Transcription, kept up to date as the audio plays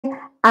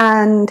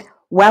and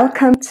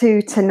welcome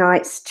to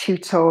tonight's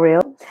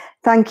tutorial.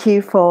 Thank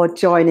you for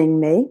joining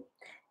me.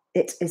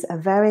 It is a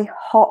very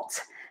hot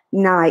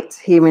night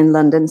here in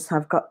London, so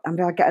I'm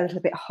going to get a little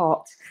bit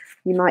hot.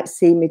 You might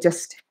see me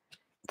just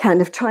kind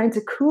of trying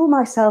to cool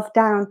myself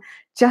down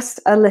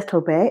just a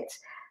little bit,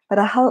 but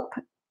I hope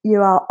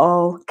you are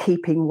all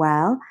keeping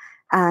well,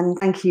 and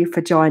thank you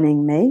for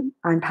joining me.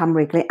 I'm Pam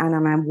Wrigley, and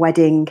I'm a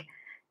wedding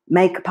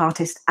makeup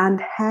artist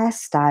and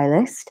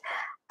hairstylist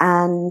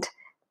and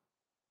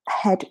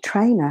head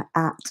trainer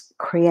at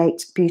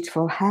Create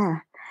Beautiful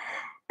Hair.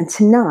 And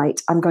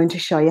tonight I'm going to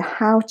show you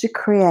how to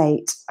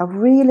create a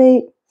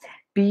really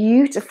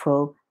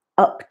beautiful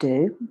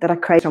updo that I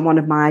created on one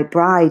of my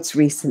brides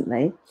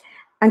recently.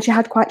 And she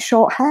had quite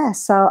short hair,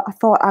 so I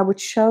thought I would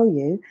show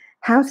you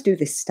how to do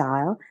this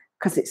style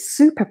because it's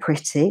super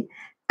pretty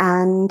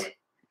and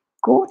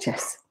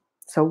gorgeous.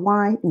 So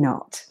why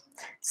not?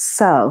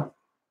 So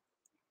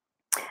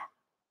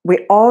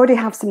we already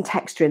have some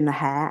texture in the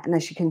hair, and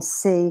as you can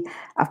see,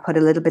 I've put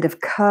a little bit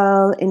of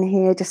curl in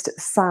here just at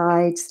the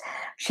sides.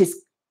 She's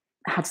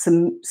had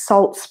some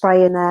salt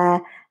spray in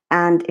there,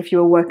 and if you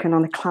were working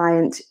on a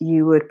client,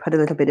 you would put a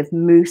little bit of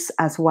mousse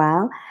as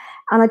well.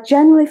 And I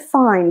generally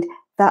find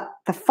that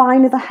the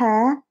finer the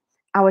hair,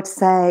 I would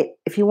say,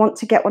 if you want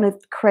to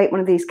create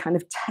one of these kind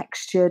of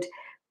textured,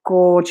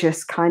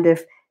 gorgeous kind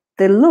of,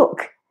 they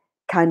look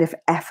kind of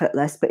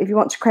effortless, but if you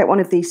want to create one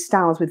of these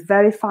styles with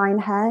very fine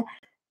hair,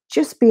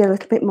 just be a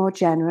little bit more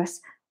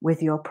generous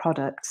with your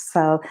product.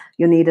 So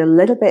you'll need a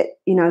little bit,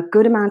 a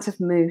good amount of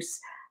mousse,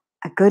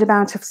 a good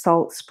amount of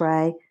salt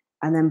spray,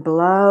 and then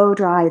blow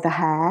dry the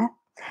hair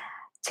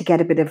to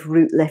get a bit of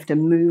root lift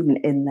and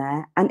movement in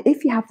there. And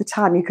if you have the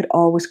time, you could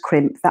always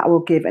crimp. That will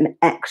give an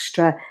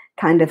extra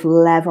kind of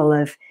level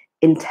of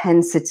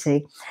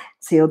intensity.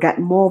 So you'll get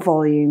more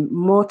volume,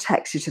 more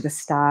texture to the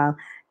style,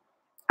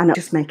 and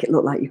just make it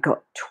look like you've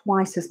got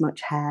twice as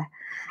much hair.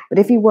 But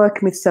if you're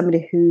working with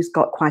somebody who's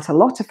got quite a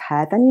lot of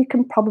hair, then you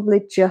can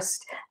probably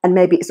and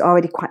maybe it's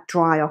already quite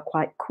dry or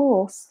quite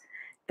coarse,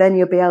 then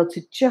you'll be able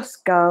to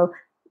just go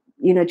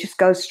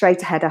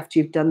straight ahead after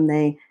you've done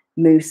the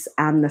mousse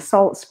and the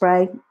salt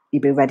spray.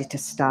 You'll be ready to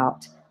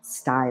start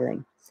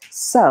styling.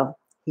 So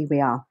here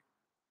we are.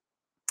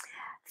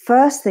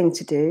 First thing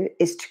to do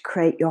is to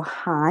create your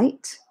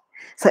height.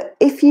 So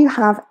if you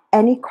have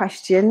any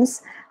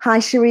questions, hi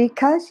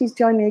Sharika, she's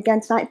joined me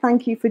again tonight.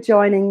 Thank you for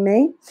joining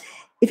me.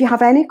 If you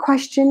have any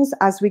questions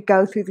as we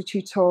go through the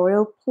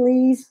tutorial,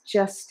 please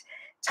just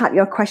type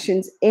your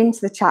questions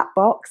into the chat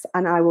box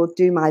and I will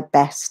do my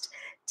best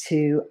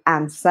to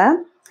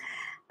answer.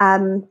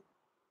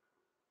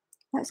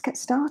 Let's get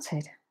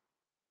started.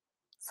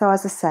 So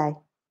as I say,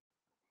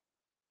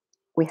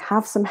 we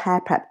have some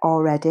hair prep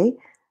already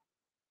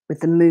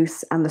with the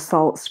mousse and the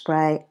salt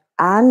spray,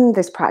 and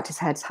this practice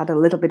head's had a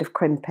little bit of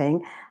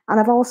crimping, and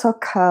I've also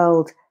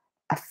curled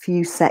a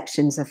few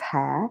sections of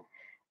hair.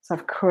 So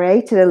I've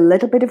created a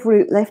little bit of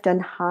root lift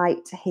and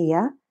height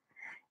here.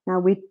 Now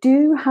we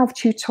do have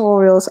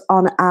tutorials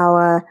on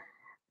our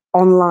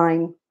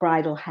online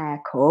bridal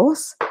hair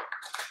course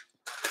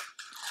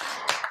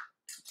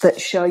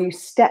that show you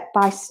step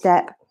by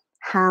step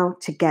how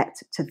to get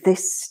to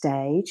this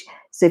stage.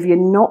 So if you're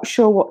not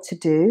sure what to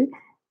do,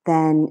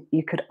 then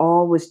you could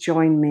always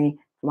join me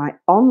for my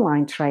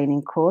online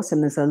training course,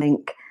 and there's a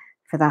link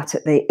for that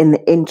in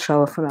the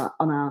intro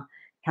on our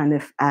kind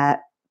of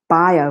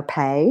bio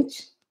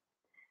page.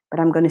 But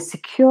I'm going to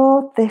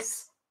secure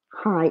this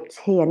height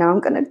here. Now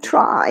I'm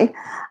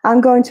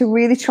going to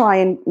really try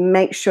and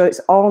make sure it's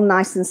all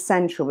nice and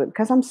central, but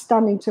because I'm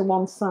standing to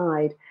one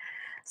side,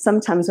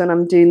 sometimes when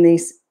I'm doing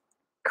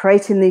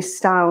creating these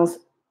styles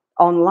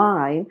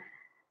online,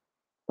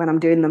 when I'm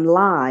doing them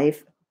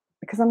live,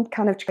 because I'm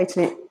kind of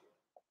creating it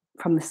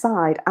from the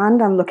side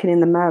and I'm looking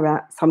in the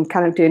mirror, so I'm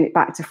kind of doing it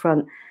back to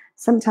front,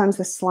 sometimes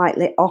they're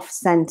slightly off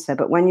center.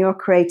 But when you're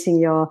creating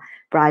your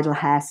bridal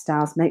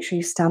hairstyles, make sure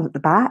you stand at the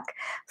back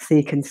so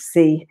you can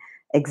see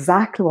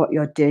exactly what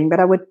you're doing. But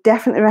I would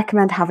definitely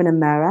recommend having a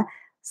mirror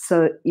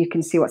so you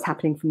can see what's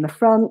happening from the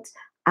front,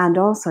 and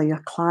also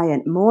your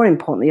client, more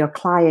importantly, your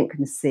client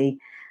can see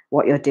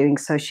what you're doing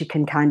so she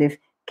can kind of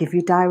give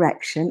you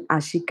direction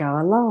as you go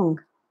along.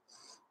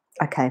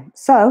 Okay,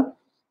 so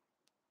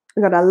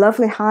we've got a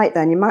lovely height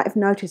there, and you might have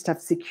noticed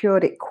I've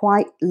secured it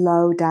quite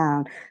low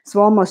down,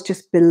 so almost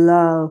just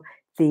below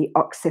the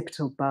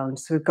occipital bone.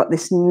 So we've got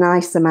this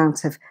nice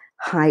amount of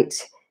height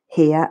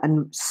here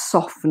and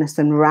softness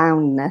and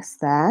roundness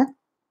there.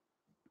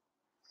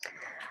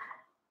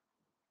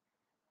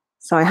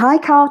 So hi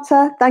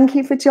Carter, thank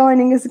you for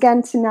joining us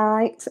again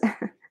tonight.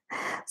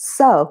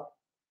 So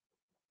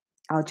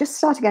I'll just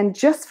start again,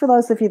 just for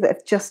those of you that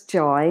have just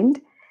joined.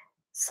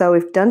 So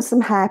we've done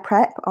some hair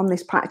prep on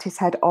this practice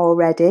head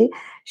already.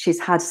 She's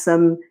had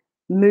some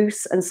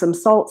mousse and some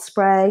salt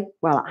spray.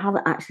 Well, I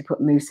haven't actually put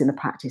mousse in the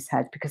practice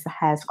head because the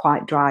hair's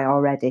quite dry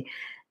already,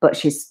 but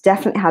she's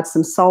definitely had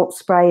some salt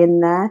spray in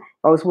there.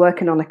 If I was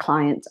working on a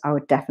client, I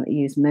would definitely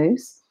use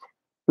mousse.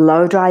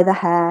 Blow dry the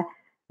hair,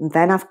 and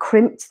then I've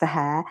crimped the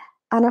hair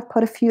and I've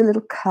put a few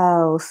little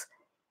curls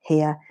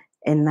here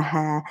in the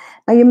hair.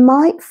 Now you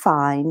might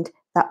find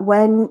that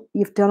when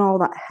you've done all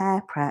that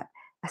hair prep,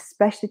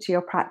 especially to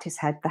your practice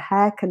head, the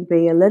hair can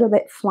be a little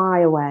bit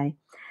flyaway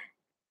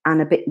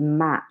and a bit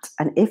matte.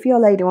 And if your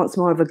lady wants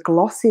more of a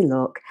glossy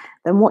look,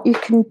 then what you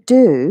can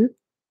do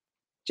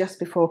just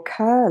before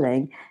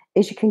curling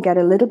is you can get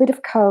a little bit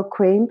of curl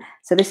cream.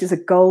 So this is a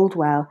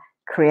Goldwell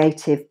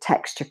Creative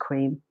Texture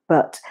Cream,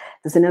 but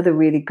there's another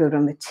really good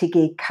one, the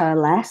Tiggy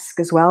Curlesque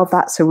as well.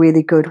 That's a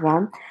really good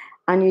one.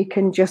 And you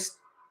can just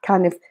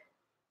kind of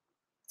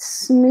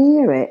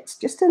smear it,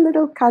 just a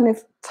little kind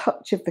of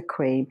touch of the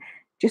cream.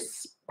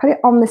 Just put it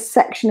on the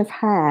section of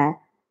hair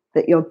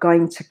that you're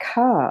going to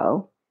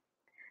curl,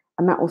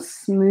 and that will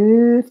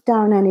smooth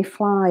down any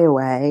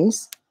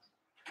flyaways.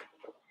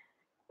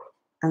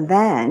 And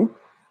then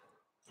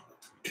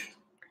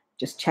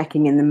just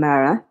checking in the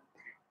mirror.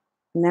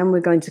 And then we're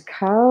going to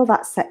curl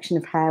that section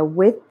of hair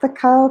with the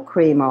curl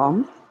cream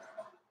on.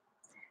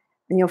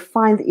 And you'll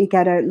find that you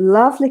get a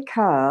lovely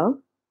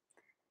curl,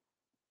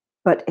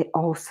 but it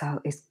also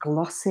is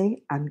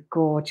glossy and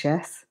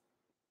gorgeous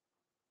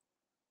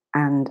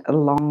and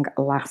long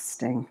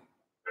lasting.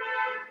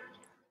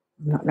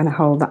 I'm not going to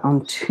hold that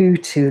on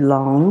too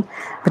long,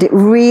 but it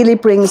really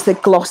brings the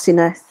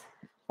glossiness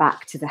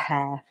back to the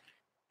hair.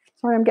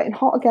 Sorry, I'm getting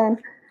hot again.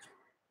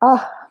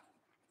 Oh,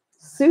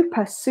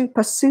 super,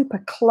 super,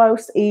 super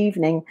close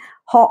evening,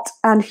 hot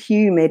and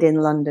humid in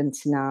London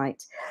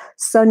tonight.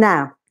 So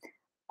now,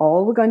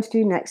 all we're going to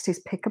do next is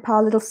pick up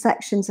our little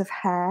sections of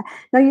hair.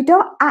 Now, you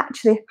don't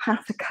actually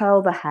have to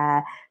curl the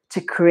hair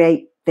to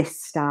create this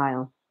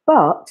style,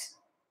 but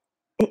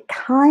it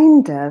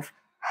kind of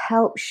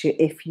helps you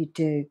if you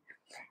do,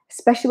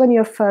 especially when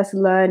you're first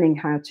learning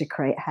how to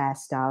create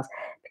hairstyles,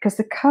 because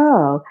the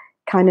curl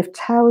kind of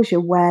tells you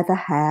where the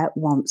hair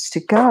wants to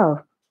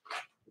go.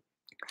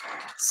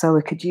 So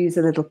we could use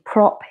a little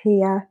prop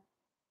here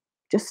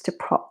just to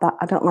prop that.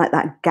 I don't like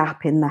that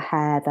gap in the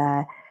hair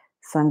there.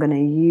 So I'm going to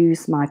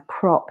use my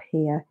prop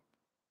here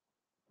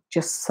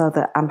just so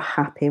that I'm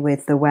happy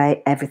with the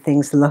way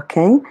everything's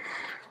looking.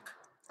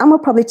 And we'll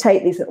probably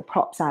take these little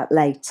props out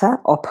later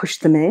or push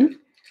them in.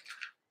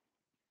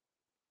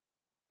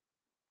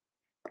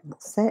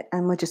 That's it.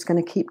 And we're just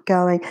going to keep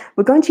going.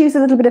 We're going to use a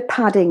little bit of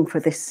padding for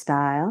this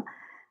style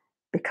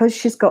because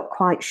she's got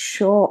quite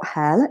short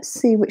hair. Let's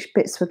see which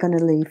bits we're going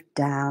to leave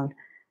down.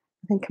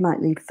 I think I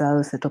might leave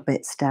those little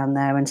bits down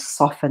there and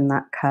soften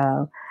that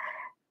curl.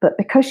 But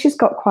because she's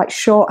got quite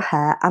short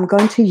hair, I'm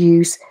going to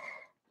use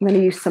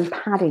some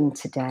padding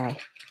today.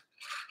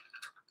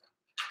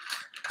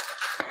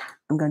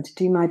 I'm going to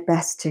do my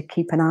best to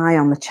keep an eye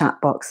on the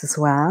chat box as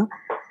well.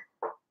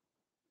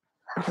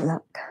 Have a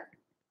look.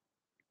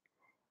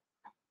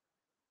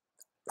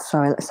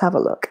 Sorry, let's have a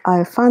look.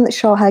 I find that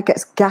short hair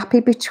gets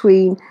gappy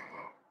between,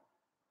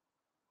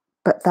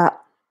 but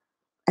that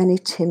any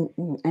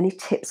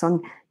tips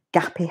on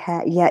gappy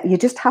hair? Yeah, you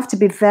just have to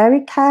be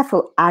very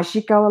careful as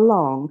you go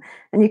along,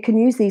 and you can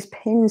use these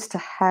pins to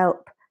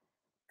help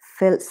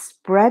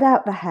spread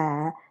out the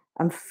hair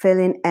and fill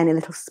in any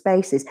little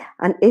spaces.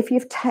 And if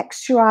you've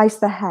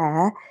texturized the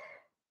hair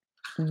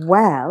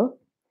well,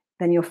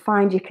 then you'll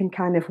find you can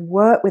kind of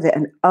work with it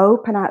and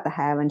open out the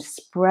hair and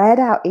spread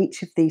out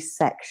each of these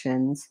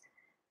sections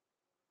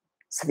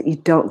so that you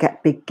don't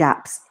get big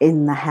gaps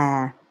in the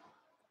hair.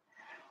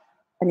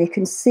 And you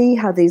can see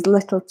how these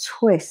little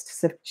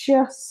twists have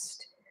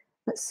just,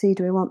 let's see,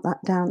 do we want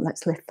that down?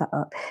 Let's lift that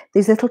up.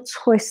 These little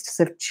twists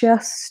have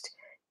just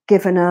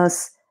given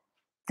us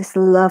this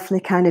lovely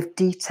kind of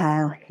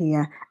detail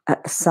here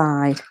at the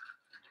side.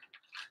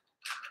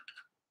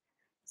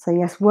 So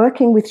yes,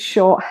 working with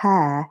short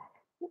hair,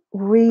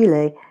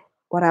 really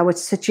what I would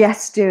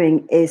suggest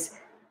doing is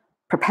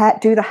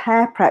do the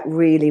hair prep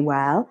really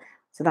well.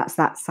 So that's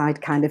that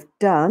side kind of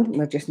done.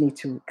 We'll just need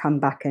to come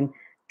back and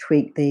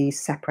tweak these,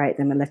 separate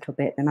them a little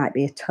bit. There might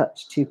be a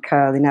touch too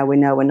curly. Now we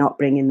know we're not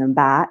bringing them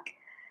back.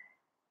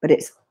 But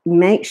it's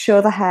make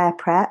sure the hair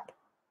prep,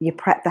 you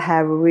prep the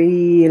hair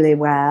really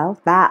well.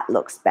 That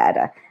looks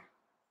better.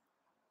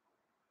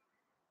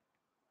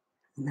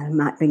 And then I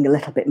might bring a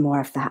little bit more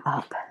of that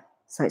up.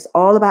 So it's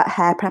all about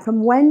hair prep.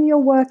 And when you're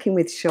working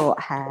with short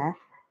hair,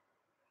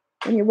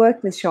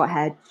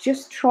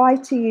 just try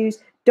to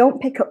don't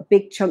pick up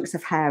big chunks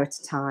of hair at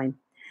a time.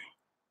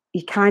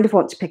 You kind of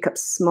want to pick up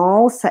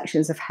small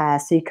sections of hair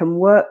so you can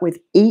work with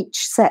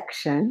each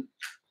section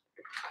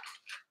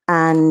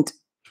and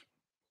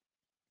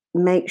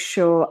make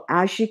sure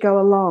as you go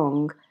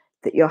along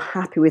that you're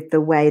happy with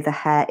the way the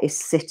hair is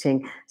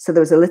sitting. So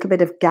there was a little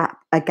bit of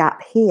a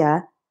gap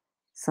here.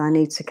 So I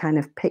need to kind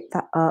of pick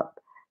that up.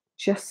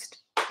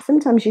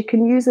 Sometimes you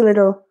can use a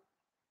little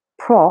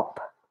prop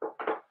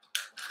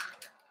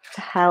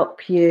to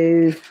help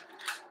you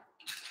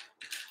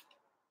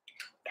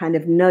kind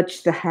of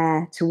nudge the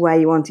hair to where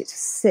you want it to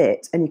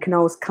sit, and you can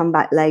always come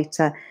back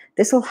later.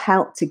 This will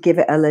help to give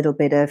it a little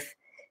bit of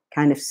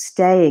kind of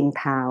staying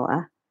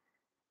power,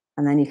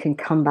 and then you can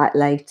come back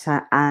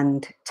later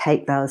and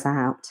take those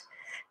out.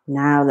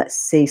 Now let's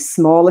see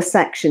smaller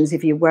sections.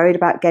 If you're worried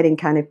about getting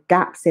kind of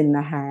gaps in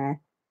the hair,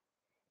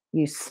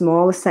 use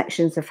smaller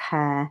sections of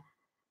hair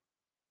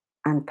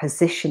and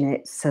position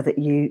it so that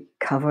you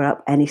cover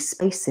up any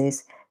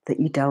spaces that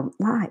you don't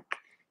like.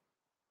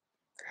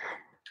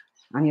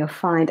 And you'll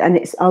find, and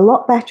it's a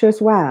lot better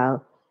as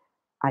well.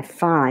 I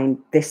find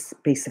this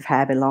piece of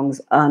hair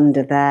belongs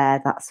under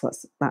there. That's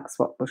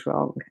what was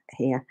wrong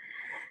here.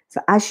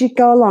 So as you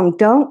go along,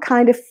 don't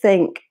kind of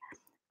think,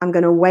 I'm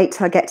going to wait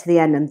till I get to the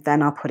end and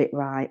then I'll put it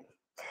right.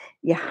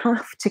 You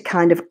have to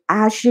kind of,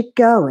 as you're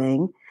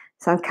going,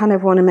 so I kind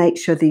of want to make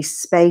sure these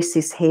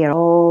spaces here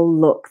all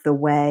look the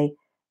way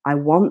I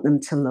want them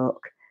to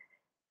look.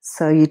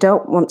 So you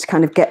don't want to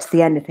kind of get to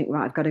the end and think,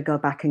 right, I've got to go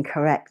back and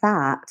correct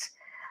that.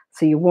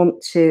 So you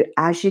want to,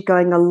 as you're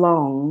going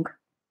along,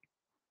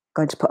 I'm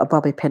going to put a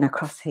bobby pin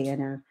across here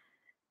now.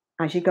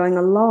 As you're going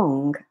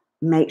along,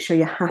 make sure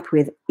you're happy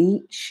with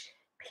each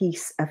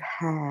piece of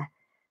hair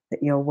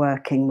that you're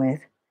working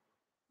with.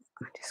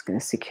 I'm just going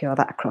to secure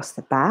that across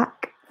the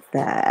back.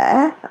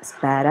 There, that's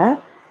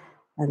better.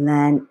 And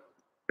then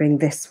bring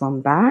this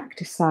one back,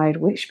 decide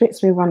which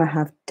bits we want to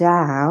have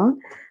down.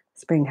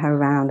 Let's bring her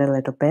around a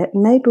little bit.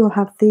 Maybe we'll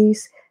have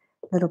these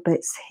little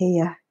bits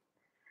here.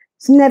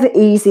 It's never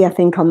easy, I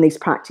think, on these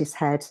practice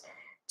heads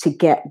to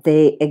get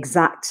the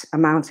exact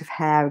amount of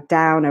hair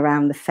down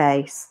around the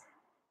face,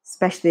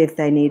 especially if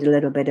they need a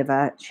little bit of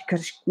a,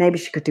 maybe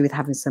she could do with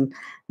having some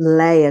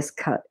layers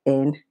cut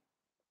in.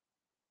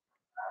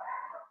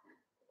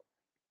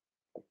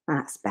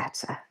 That's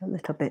better. A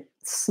little bit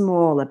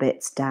smaller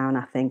bits down,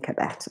 I think, are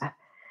better.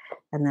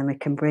 And then we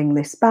can bring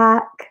this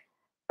back,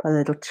 put a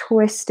little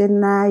twist in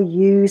there,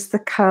 use the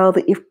curl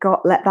that you've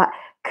got, let that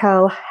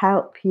curl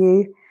help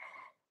you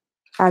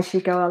as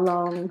you go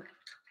along.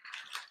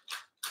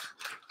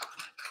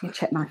 Let me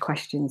check my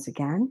questions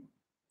again.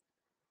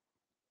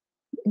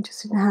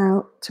 Interested in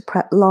how to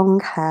prep long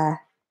hair.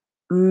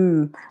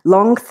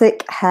 Long,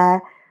 thick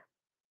hair.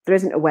 There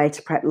isn't a way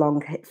to prep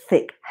long,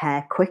 thick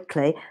hair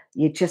quickly.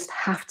 You just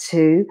have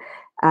to.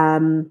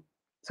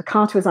 So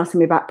Carter was asking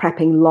me about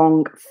prepping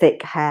long,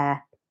 thick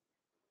hair.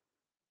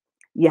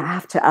 You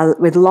have to,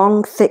 with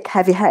long, thick,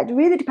 heavy hair, it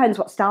really depends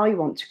what style you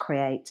want to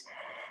create.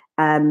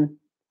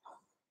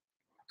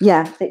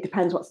 Yeah, it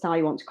depends what style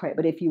you want to create.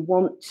 But if you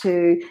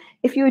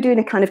were doing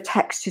a kind of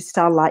textured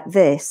style like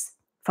this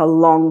for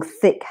long,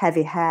 thick,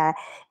 heavy hair,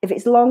 if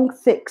it's long,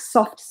 thick,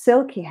 soft,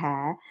 silky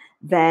hair,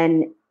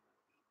 then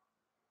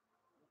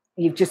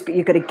you've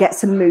got to get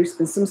some mousse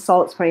and some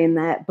salt spray in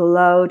there,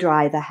 blow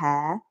dry the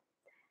hair.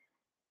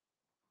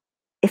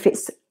 If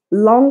it's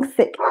long,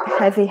 thick,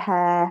 heavy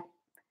hair,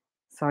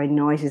 sorry,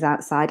 noises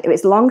outside. If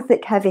it's long,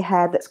 thick, heavy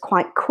hair that's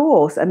quite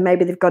coarse and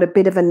maybe they've got a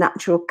bit of a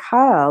natural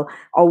curl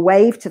or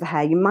wave to the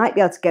hair, you might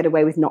be able to get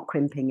away with not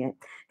crimping it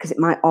because it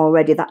might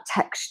already, that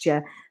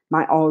texture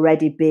might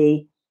already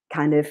be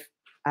kind of,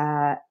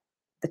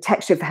 the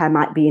texture of the hair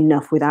might be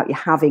enough without you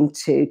having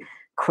to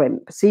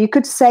crimp. So you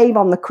could save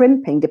on the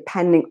crimping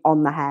depending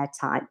on the hair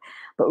type.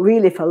 But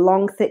really for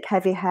long, thick,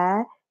 heavy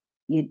hair,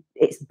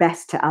 it's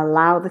best to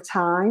allow the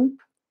time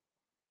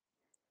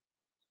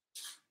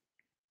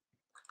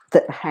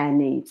that the hair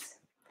needs,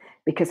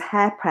 because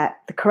hair prep,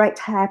 the correct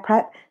hair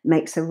prep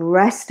makes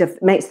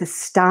the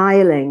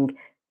styling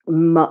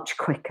much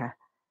quicker.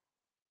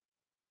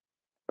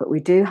 But we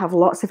do have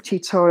lots of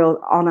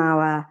tutorial on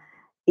our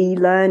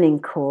e-learning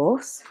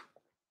course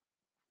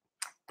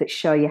that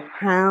show you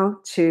how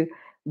to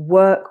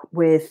work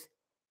with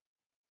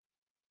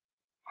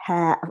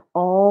hair of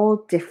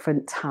all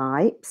different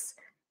types,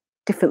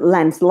 different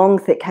lengths, long,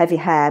 thick, heavy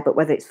hair, but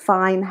whether it's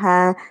fine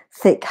hair,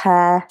 thick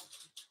hair,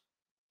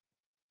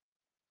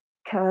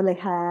 curly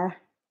hair,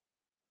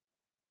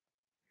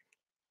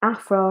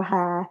 afro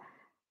hair.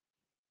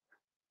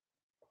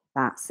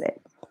 That's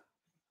it.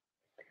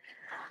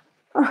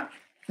 Oh,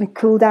 let me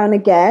cool down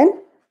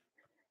again.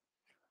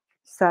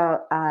 So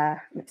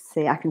let's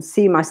see, I can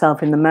see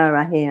myself in the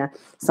mirror here.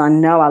 So I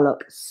know I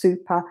look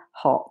super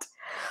hot.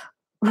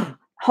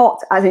 Hot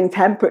as in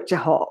temperature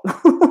hot.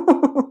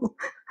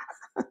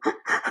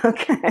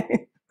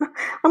 Okay.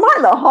 I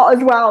might look hot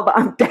as well, but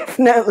I'm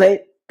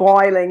definitely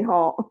boiling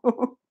hot.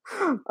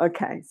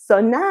 Okay,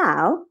 so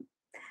now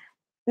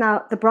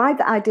the bride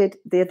that I did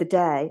the other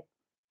day,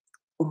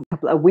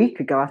 a week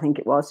ago, I think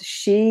it was,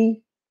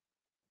 she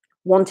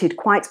wanted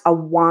quite a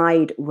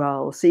wide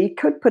roll. So you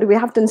could we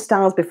have done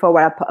styles before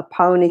where I put a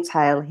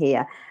ponytail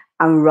here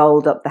and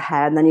rolled up the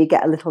hair, and then you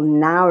get a little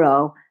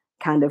narrow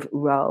kind of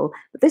roll.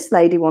 But this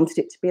lady wanted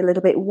it to be a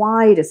little bit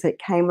wider, so it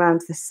came around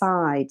to the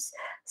sides.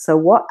 So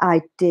what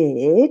I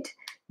did,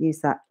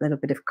 use that little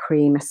bit of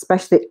cream,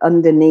 especially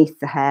underneath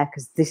the hair,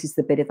 because this is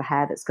the bit of the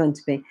hair that's going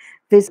to be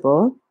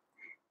visible.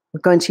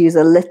 We're going to use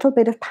a little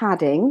bit of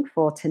padding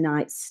for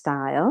tonight's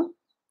style.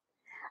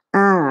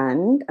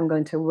 And I'm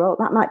going to roll,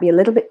 that might be a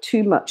little bit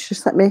too much.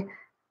 Just let me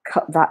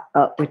cut that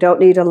up. We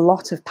don't need a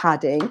lot of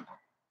padding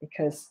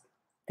because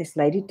this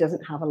lady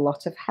doesn't have a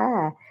lot of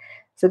hair.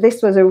 So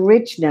this was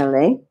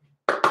originally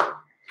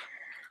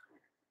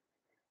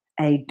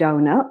a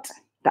donut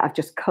that I've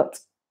just cut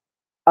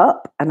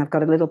up, and I've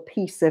got a little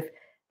piece of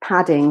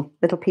padding,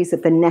 little piece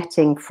of the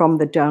netting from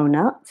the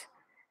donut.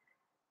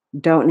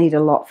 Don't need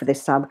a lot for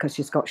this style because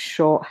she's got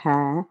short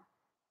hair,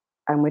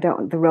 and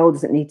the roll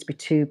doesn't need to be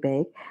too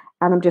big.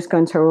 And I'm just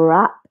going to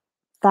wrap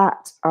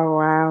that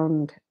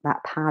around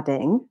that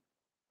padding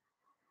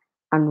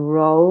and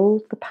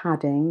roll the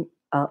padding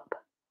up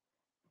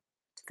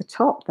to the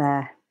top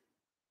there,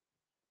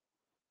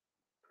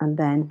 and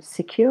then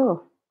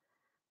secure.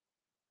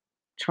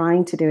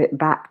 Trying to do it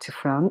back to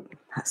front.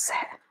 That's it.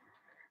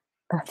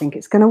 I think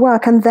it's going to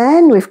work. And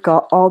then we've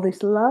got all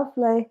this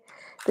lovely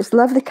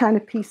kind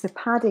of piece of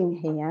padding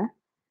here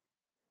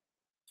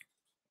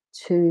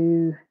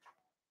to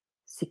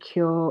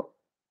secure,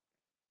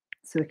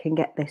 so we can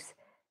get this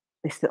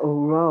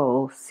little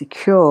roll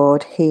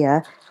secured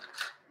here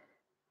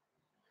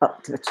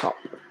up to the top.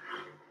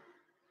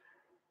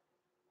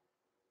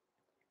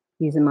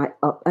 Using my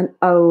up and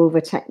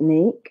over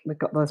technique. We've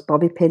got those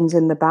bobby pins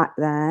in the back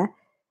there.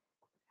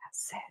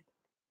 That's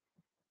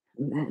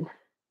it. And then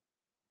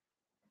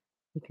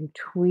you can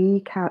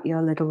tweak out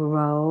your little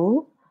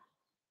roll.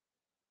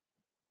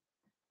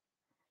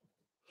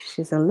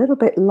 She's a little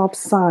bit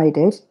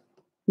lopsided.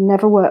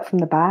 Never work from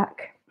the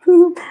back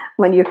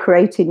when you're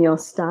creating your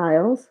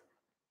styles.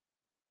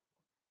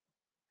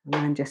 And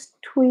then just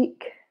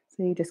tweak.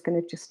 So you're just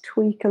going to just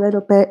tweak a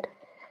little bit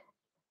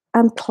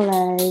and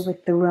play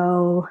with the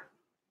roll.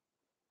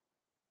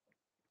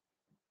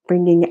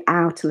 Bringing it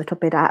out a little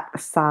bit at the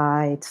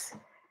sides.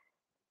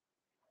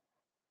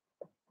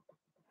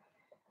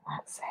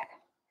 That's it.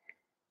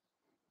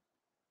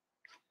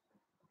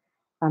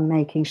 And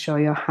making sure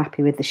you're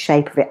happy with the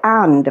shape of it.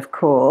 And of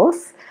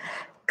course,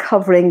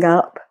 covering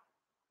up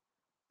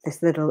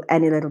this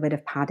any little bit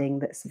of padding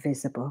that's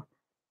visible.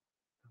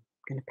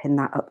 I'm going to pin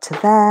that up to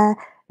there.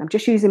 I'm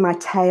just using my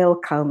tail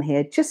comb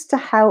here just to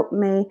help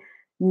me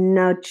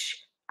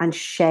nudge and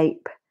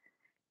shape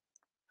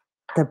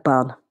the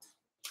bun.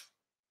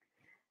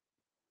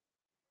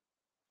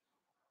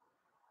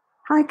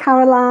 Hi,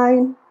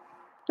 Caroline.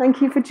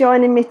 Thank you for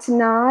joining me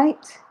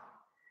tonight.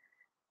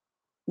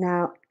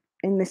 Now,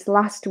 in this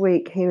last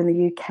week here in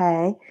the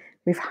UK,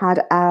 we've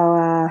had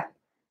our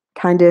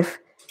kind of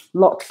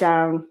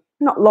lockdown,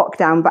 not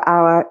lockdown, but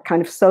our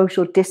kind of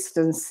social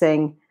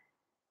distancing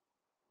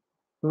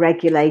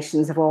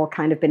regulations have all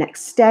kind of been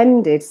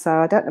extended. So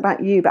I don't know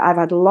about you, but I've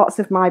had lots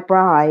of my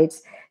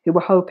brides who were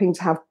hoping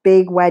to have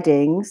big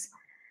weddings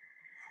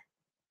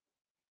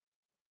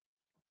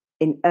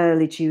in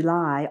early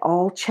July,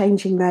 all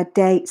changing their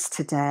dates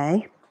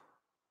today.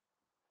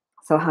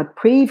 So I had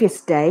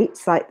previous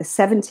dates, like the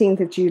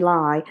 17th of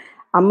July.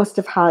 I must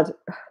have had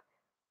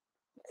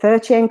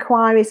 30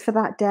 inquiries for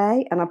that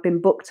day, and I've been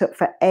booked up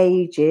for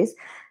ages.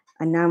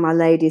 And now my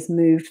lady's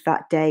moved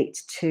that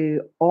date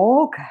to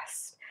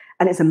August.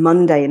 And it's a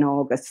Monday in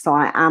August, so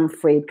I am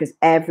free because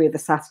every other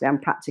Saturday I'm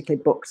practically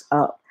booked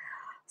up.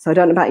 So I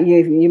don't know about you,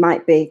 you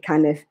might be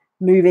kind of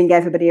moving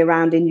everybody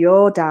around in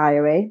your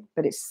diary,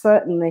 but it's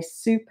certainly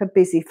super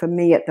busy for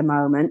me at the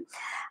moment.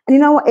 And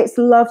you know what? It's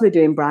lovely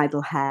doing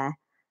bridal hair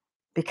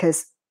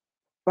because,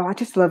 well,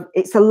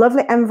 it's a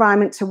lovely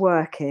environment to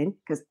work in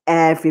because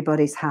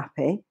everybody's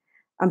happy.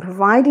 And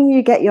providing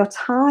you get your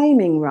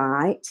timing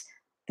right,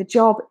 the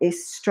job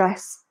is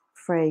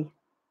stress-free.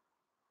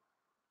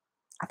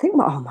 I think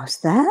we're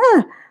almost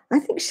there. I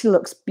think she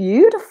looks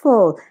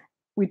beautiful.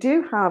 We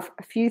do have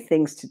a few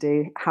things to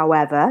do,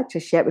 however,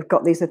 just yet. We've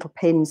got these little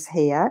pins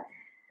here,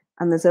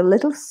 and there's a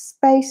little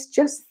space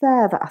just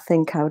there that I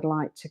think I would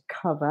like to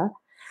cover.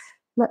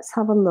 Let's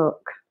have a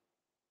look.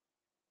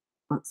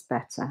 That's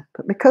better.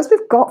 But because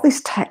we've got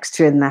this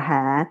texture in the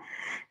hair,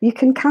 you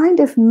can kind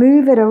of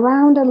move it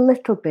around a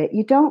little bit.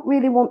 You don't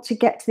really want to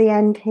get to the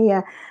end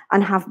here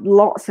and have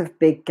lots of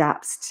big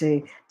gaps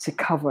to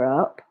cover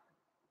up.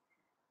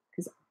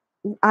 Because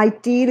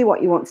ideally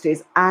what you want to do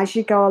is, as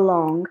you go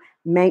along,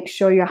 make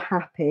sure you're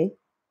happy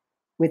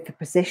with the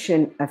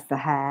position of the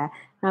hair.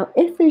 Now,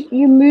 if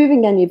you're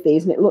moving any of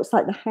these and it looks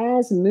like the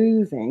hair's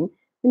moving,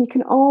 then you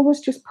can always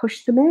just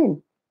push them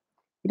in.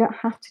 You don't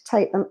have to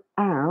take them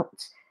out.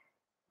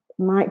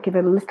 Might give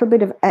a little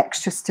bit of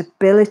extra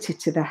stability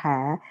to the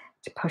hair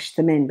to push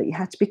them in, but you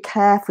have to be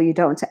careful. You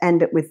don't want to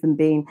end up with them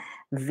being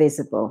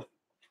visible.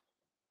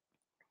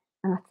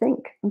 And I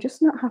think I'm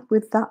just not happy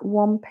with that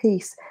one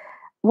piece.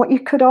 What you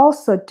could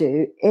also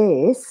do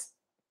is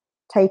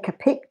take a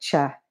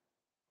picture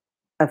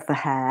of the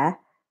hair.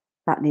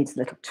 That needs a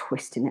little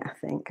twist in it, I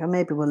think, or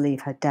maybe we'll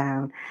leave her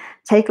down.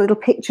 Take a little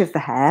picture of the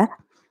hair,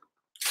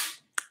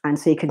 and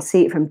so you can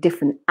see it from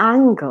different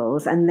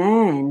angles, and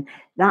then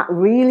that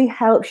really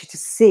helps you to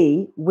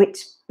see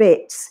which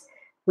bits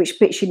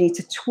you need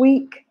to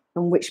tweak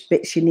and which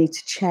bits you need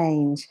to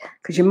change,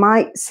 because you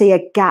might see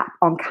a gap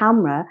on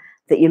camera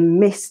that you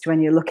missed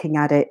when you're looking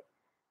at it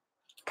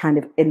kind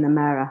of in the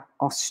mirror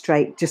or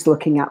straight, just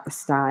looking at the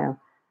style.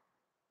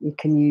 You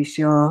can use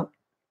your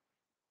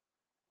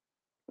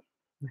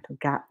little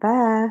gap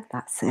there.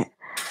 That's it.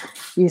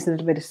 Use a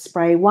little bit of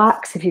spray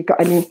wax if you've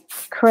got any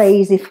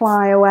crazy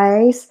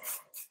flyaways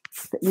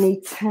that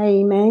need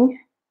taming.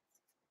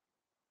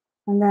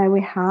 And there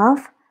we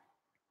have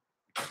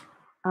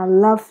our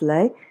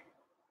lovely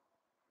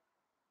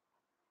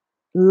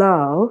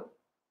low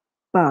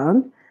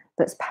bun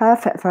that's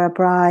perfect for a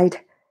bride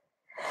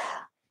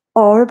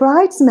or a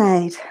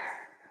bridesmaid.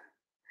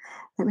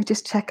 Let me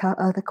just check out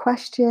other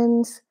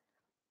questions.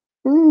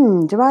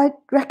 Do I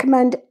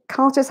recommend,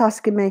 Carter's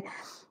asking me,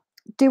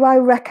 do I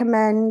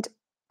recommend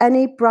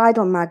any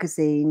bridal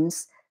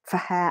magazines for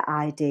hair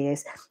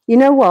ideas? You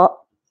know what?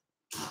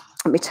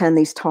 Let me turn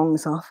these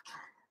tongs off.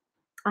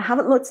 I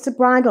haven't looked at a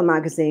bridal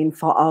magazine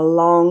for a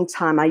long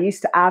time. I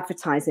used to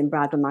advertise in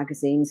bridal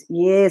magazines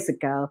years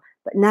ago,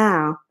 but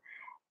now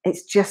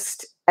it's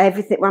just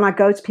everything. When I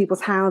go to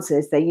people's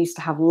houses, they used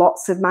to have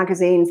lots of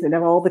magazines that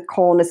have all the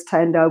corners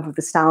turned over with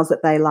the styles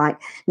that they like.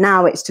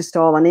 Now it's just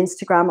all on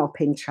Instagram or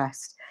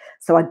Pinterest.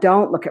 So I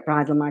don't look at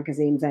bridal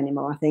magazines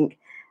anymore. I think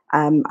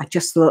I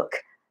just look.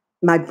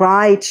 My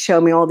brides show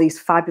me all these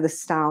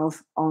fabulous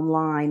styles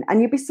online,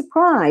 and you'd be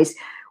surprised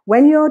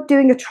when you're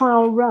doing a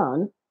trial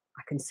run.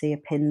 I can see a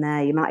pin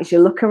there. You might, as you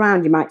look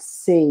around, you might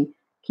see.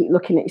 Keep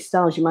looking at your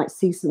styles. You might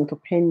see some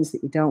little pins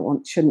that you don't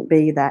want, shouldn't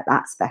be there.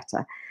 That's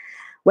better.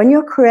 When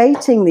you're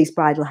creating these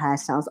bridal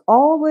hairstyles,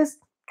 always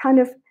kind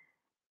of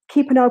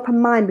keep an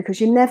open mind, because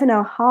you never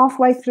know,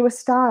 halfway through a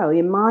style,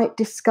 you might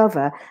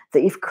discover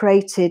that you've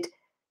created,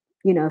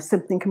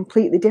 something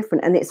completely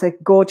different, and it's a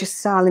gorgeous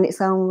style in its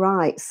own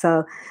right.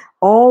 So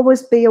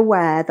always be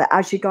aware that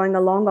as you're going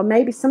along, or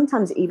maybe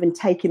sometimes even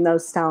taking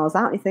those styles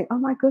out, you think, oh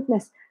my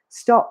goodness,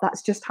 stop,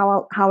 that's just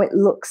how it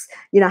looks,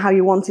 how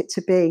you want it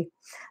to be.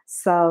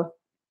 So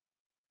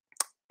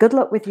good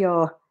luck with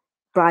your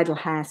bridal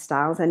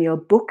hairstyles and your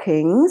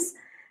bookings.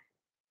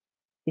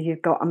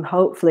 You've got,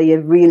 hopefully you're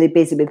really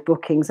busy with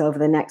bookings over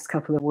the next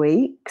couple of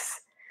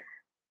weeks.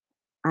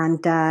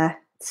 And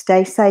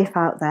stay safe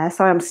out there.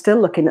 Sorry, I'm still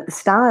looking at the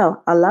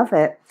style. I love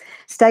it.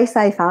 Stay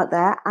safe out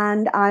there,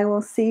 and I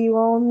will see you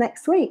all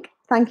next week.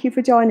 Thank you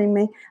for joining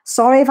me.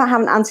 Sorry if I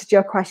haven't answered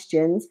your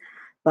questions,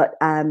 but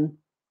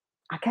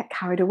I get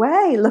carried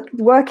away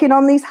working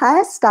on these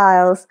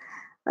hairstyles.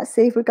 Let's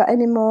see if we've got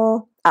any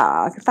more.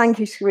 Thank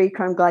you, Sharika.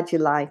 I'm glad you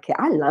like it.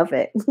 I love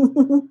it.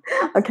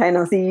 Okay, and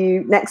I'll see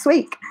you next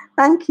week.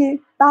 Thank you.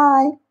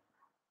 Bye.